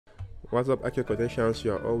What's up, IQcodec?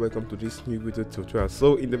 You are all welcome to this new video tutorial.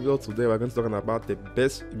 So in the video today, we're going to talk about the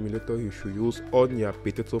best emulator you should use on your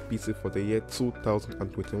potato PC for the year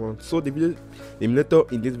 2021. So the emulator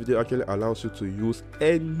in this video actually allows you to use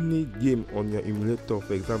any game on your emulator.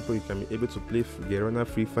 For example, you can be able to play Garena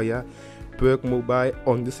Free Fire, pubg Mobile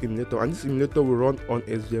on this emulator, and this emulator will run on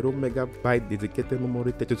a 0 MB dedicated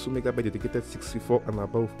memory, 32 MB dedicated 64 and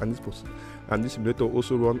above, and this emulator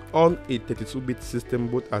also run on a 32-bit system,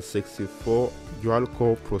 both at 64 dual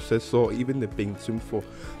core processor, even the Pentium 4.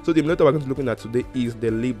 So the emulator we're going to be looking at today is the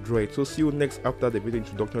Leapdroid. So see you next after the video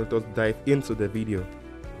introduction. Let us dive into the video.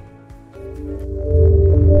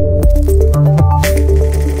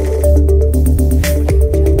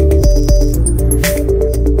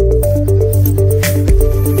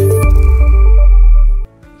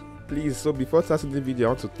 So before starting the video,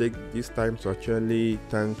 I want to take this time to actually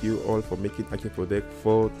thank you all for making IQcodec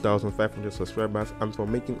 4,500 subscribers and for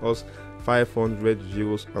making us 500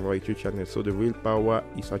 views on our YouTube channel. So the real power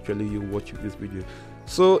is actually you watching this video.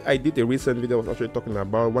 So I did a recent video, I was actually talking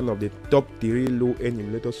about one of the top 3 low-end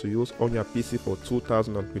emulators to use on your PC for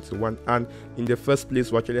 2021, and in the first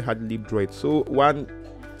place we actually had Leapdroid. So one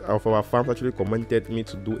of our fans actually commented me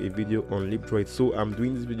to do a video on Leapdroid, so I'm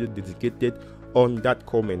doing this video dedicated on that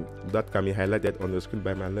comment that can be highlighted on the screen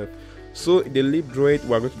by my left. So the Leapdroid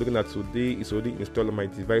we're going to be looking at today is already installed on my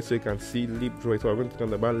device, so you can see Leapdroid. So we're going to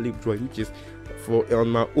talk about Leapdroid, which is, for on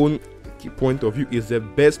my own point of view, is the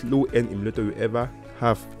best low-end emulator you ever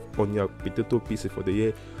have on your potato PC for the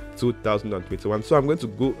year 2021. So I'm going to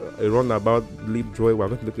go around about Leapdroid. We're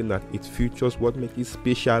going to be looking at its features, what makes it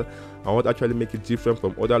special, and what actually makes it different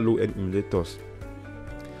from other low-end emulators.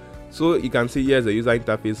 So you can see here's the user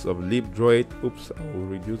interface of Leapdroid. Oops, I will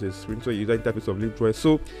reduce the screen. So user interface of Leapdroid.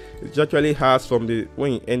 So it actually has, from the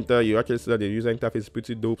when you enter, you actually see that the user interface is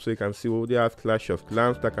pretty dope. So you can see they have Clash of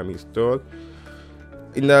Clans that can be installed.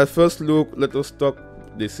 In the first look, let us talk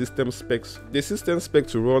the system specs. The system spec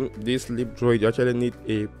to run this Leapdroid, you actually need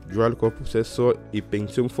a dual core processor, a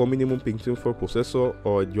Pentium 4 minimum Pentium 4 processor,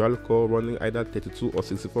 or a dual core running either 32 or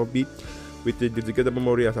 64 bit with a dedicated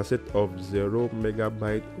memory, as I said, of 0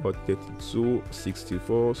 MB or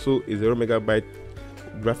 3264. So a 0 MB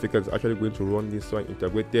graphic is actually going to run this one.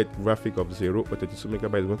 Integrated graphic of 0 or 32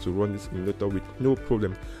 MB is going to run this emulator with no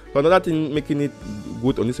problem. So another thing making it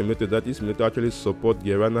good on this emulator is that this emulator actually supports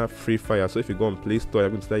Garena Free Fire. So if you go on Play Store,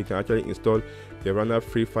 you can actually install Garena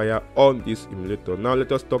Free Fire on this emulator. Now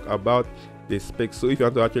let us talk about the specs. So if you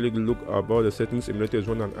want to actually look about the settings, emulator is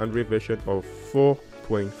run an Android version of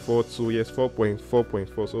 4.42, yes,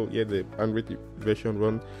 4.4.4. so yeah, the Android version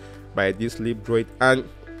run by this Leapdroid, and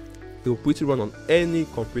it will pretty run on any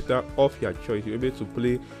computer of your choice. You'll be able to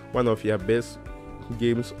play one of your best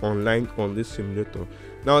games online on this simulator.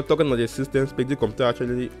 Now talking about the system spec, the computer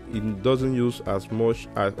actually it doesn't use as much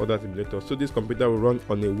as other simulators. So this computer will run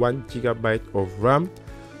on a 1 GB of RAM.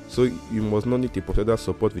 So you must not need a processor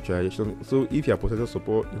support virtualization. So if your processor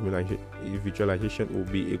support virtualization will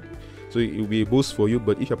be so it will be a boost for you,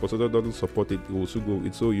 but if your processor doesn't support it, it will also go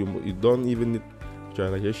with. So you don't even need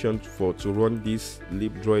virtualization to run this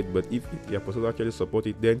Leapdroid. But if your processor actually support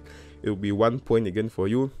it, then it will be 1 point again for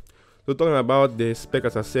you. So talking about the spec,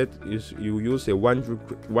 as I said, is you use a 1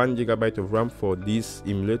 GB of RAM for this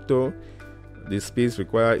emulator. The space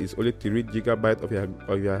required is only 3 GB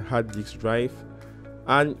of your hard disk drive.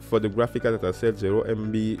 And for the graphic card, as I said, 0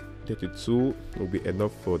 MB 32 will be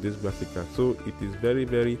enough for this graphic card. So it is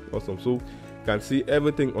very awesome. So you can see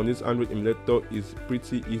everything on this Android emulator is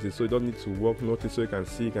pretty easy. So you don't need to work notice. So you can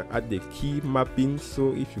see you can add the key mapping.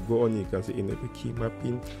 So if you go on, you can see enable key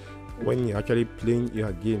mapping when you're actually playing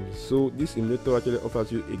your game. So this emulator actually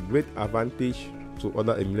offers you a great advantage to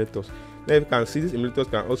other emulators. Now you can see these emulators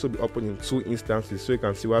can also be opened in 2 instances. So you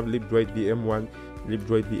can see we have Leapdroid VM1,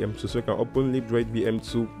 Leapdroid VM2. So you can open Leapdroid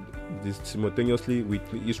VM2 simultaneously with.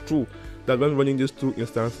 It's true that when running these 2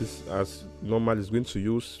 instances as normal is going to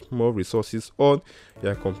use more resources on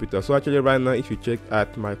your computer. So actually right now, if you check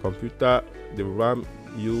at my computer, the RAM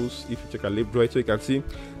used, if you check at Leapdroid, so you can see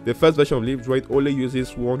the first version of Leapdroid only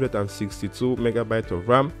uses 162 MB of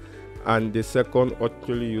RAM, and the second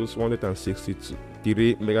actually uses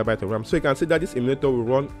 163 MB of RAM. So you can see that this emulator will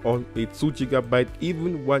run on a 2 GB,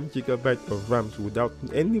 even 1 GB of RAM without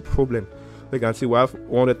any problem. So you can see we have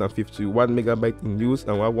 151 MB in use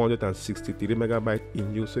and we have 163 MB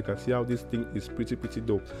in use. So you can see how this thing is pretty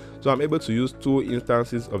dope. So I'm able to use 2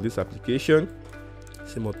 instances of this application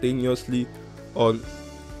simultaneously on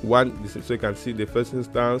one. So you can see the first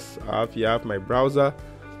instance, you have my browser.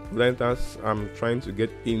 The instance, I'm trying to get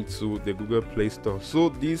into the Google Play Store. So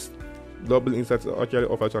this double instance actually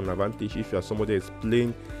offers an advantage if you are somebody that is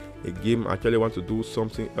playing a game, actually want to do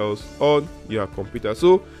something else on your computer.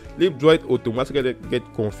 So Leapdroid automatically get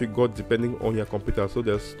configured depending on your computer. So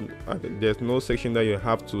there's no section that you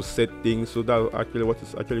have to set things. So that's actually what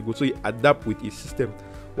is actually good. So you adapt with its system.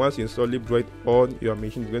 Once you install Leapdroid on your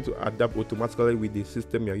machine, it's going to adapt automatically with the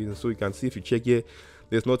system you're using. So you can see, if you check here,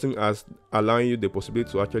 there's nothing as allowing you the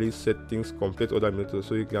possibility to actually set things complete other emulators.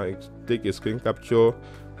 So you can take a screen capture,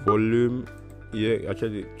 volume here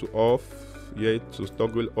actually to off, here to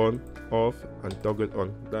toggle on, off, and toggle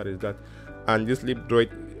on. That is that. And this Leapdroid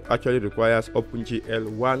actually requires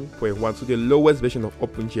OpenGL 1.1, so the lowest version of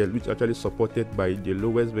OpenGL, which actually supported by the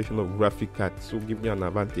lowest version of graphic card, so give you an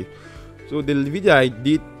advantage. So the video I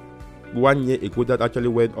did 1 year ago that actually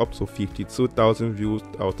went up to 52,000 views,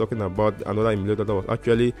 I was talking about another emulator that was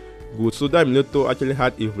actually good. So that emulator actually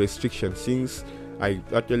had a restriction, since I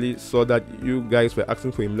actually saw that you guys were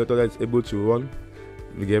asking for an emulator that is able to run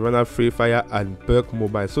the runner Free Fire and pubg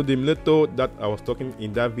mobile. So the emulator that I was talking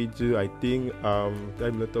in that video, I think that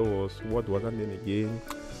emulator was, what was that name again?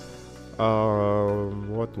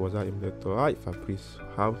 What was that emulator? Fabrice,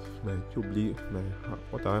 have my pubg,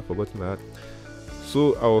 what have I forgotten that?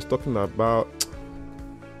 So I was talking about,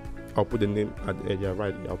 I'll put the name at your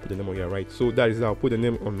right, I'll put the name on your right. So that is it, I'll put the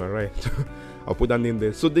name on my right. I'll put that name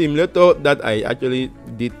there. So the emulator that I actually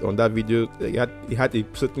did on that video, it had a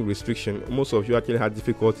certain restriction. Most of you actually had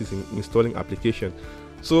difficulties in installing application.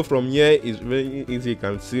 So from here it's very easy. You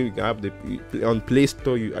can see, you can have the on Play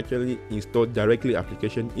Store, you actually install directly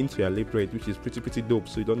application into your Leapdroid, which is pretty dope.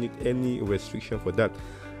 So you don't need any restriction for that.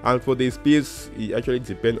 And for the space, it actually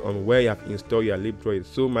depends on where you have installed your Leapdroid.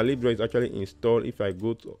 So my Leapdroid is actually installed. If I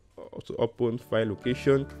go to open file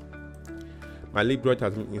location, my Leapdroid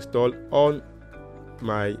has been installed on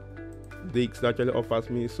my disk that actually offers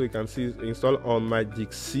me. So you can see it's installed on my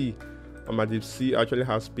disk C. On my disk C actually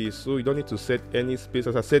has space, so you don't need to set any space.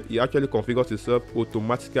 As I said, it actually configures itself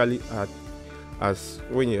automatically as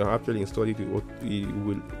when you actually install it, it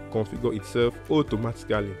will configure itself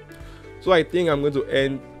automatically. So I think I'm going to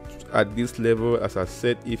end at this level. As I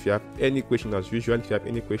said, if you have any question, as usual, if you have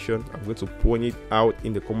any question, I'm going to point it out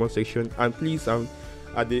in the comment section. And please,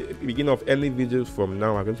 at the beginning of any videos from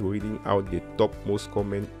now, I'm going to be reading out the topmost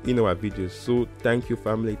comment in our videos. So thank you,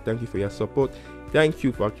 family, thank you for your support, thank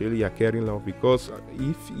you for actually your caring love, because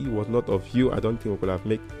if it was not of you, I don't think we could have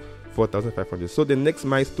made 4,500. So the next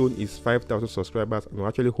milestone is 5,000 subscribers, and we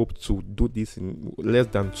actually hope to do this in less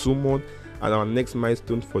than 2 months. And our next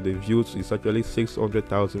milestone for the views is actually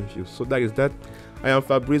 600,000 views. So that is that. I am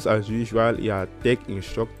Fabrice, as usual, your tech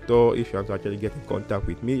instructor. If you want to actually get in contact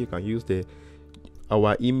with me, you can use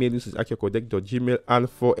our email. This is IQcodec.gmail, and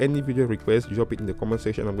for any video requests, drop it in the comment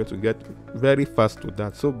section. I'm going to get very fast to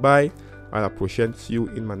that. So bye, and I appreciate you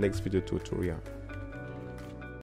in my next video tutorial.